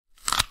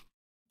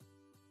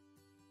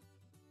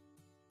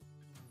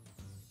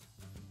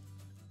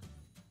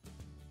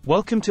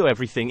Welcome to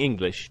Everything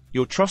English,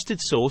 your trusted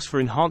source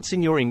for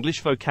enhancing your English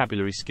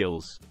vocabulary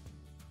skills.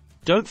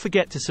 Don't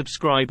forget to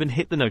subscribe and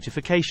hit the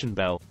notification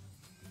bell.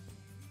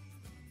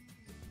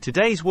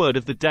 Today's word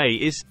of the day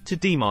is to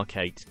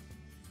demarcate.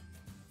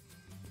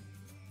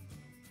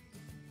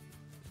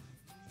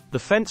 The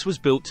fence was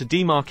built to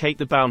demarcate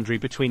the boundary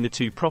between the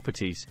two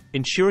properties,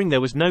 ensuring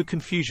there was no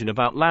confusion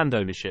about land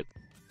ownership.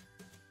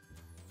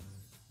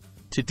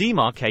 To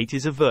demarcate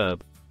is a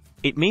verb.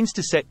 It means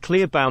to set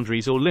clear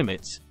boundaries or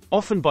limits,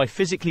 often by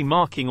physically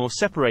marking or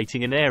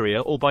separating an area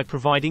or by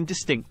providing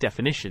distinct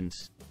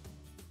definitions.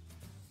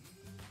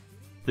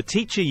 The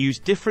teacher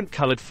used different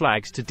colored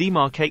flags to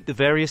demarcate the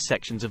various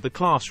sections of the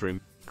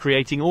classroom,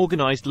 creating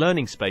organized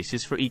learning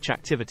spaces for each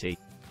activity.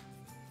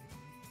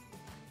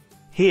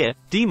 Here,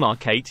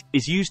 demarcate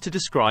is used to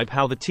describe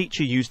how the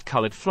teacher used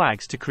colored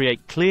flags to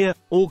create clear,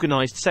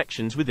 organized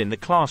sections within the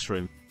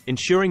classroom,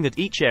 ensuring that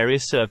each area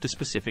served a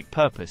specific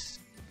purpose.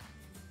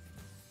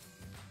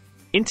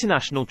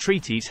 International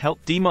treaties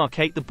help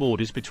demarcate the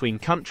borders between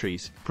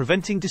countries,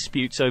 preventing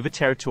disputes over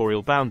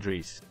territorial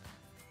boundaries.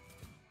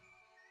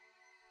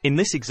 In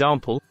this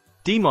example,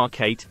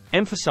 demarcate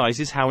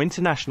emphasizes how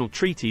international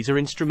treaties are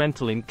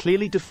instrumental in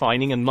clearly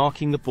defining and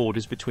marking the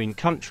borders between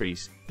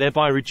countries,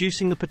 thereby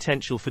reducing the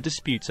potential for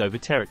disputes over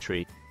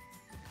territory.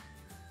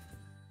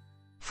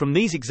 From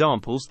these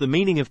examples, the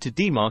meaning of to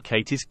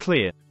demarcate is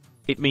clear.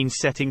 It means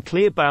setting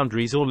clear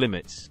boundaries or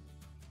limits.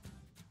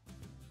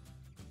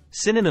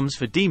 Synonyms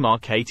for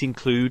demarcate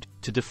include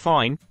to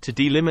define, to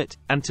delimit,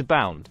 and to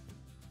bound.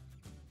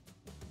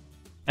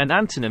 And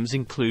antonyms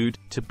include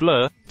to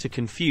blur, to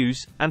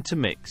confuse, and to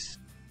mix.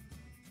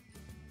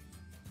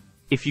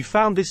 If you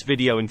found this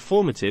video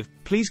informative,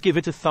 please give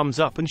it a thumbs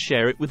up and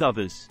share it with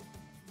others.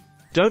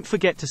 Don't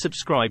forget to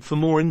subscribe for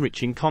more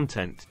enriching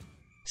content.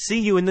 See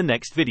you in the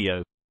next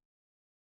video.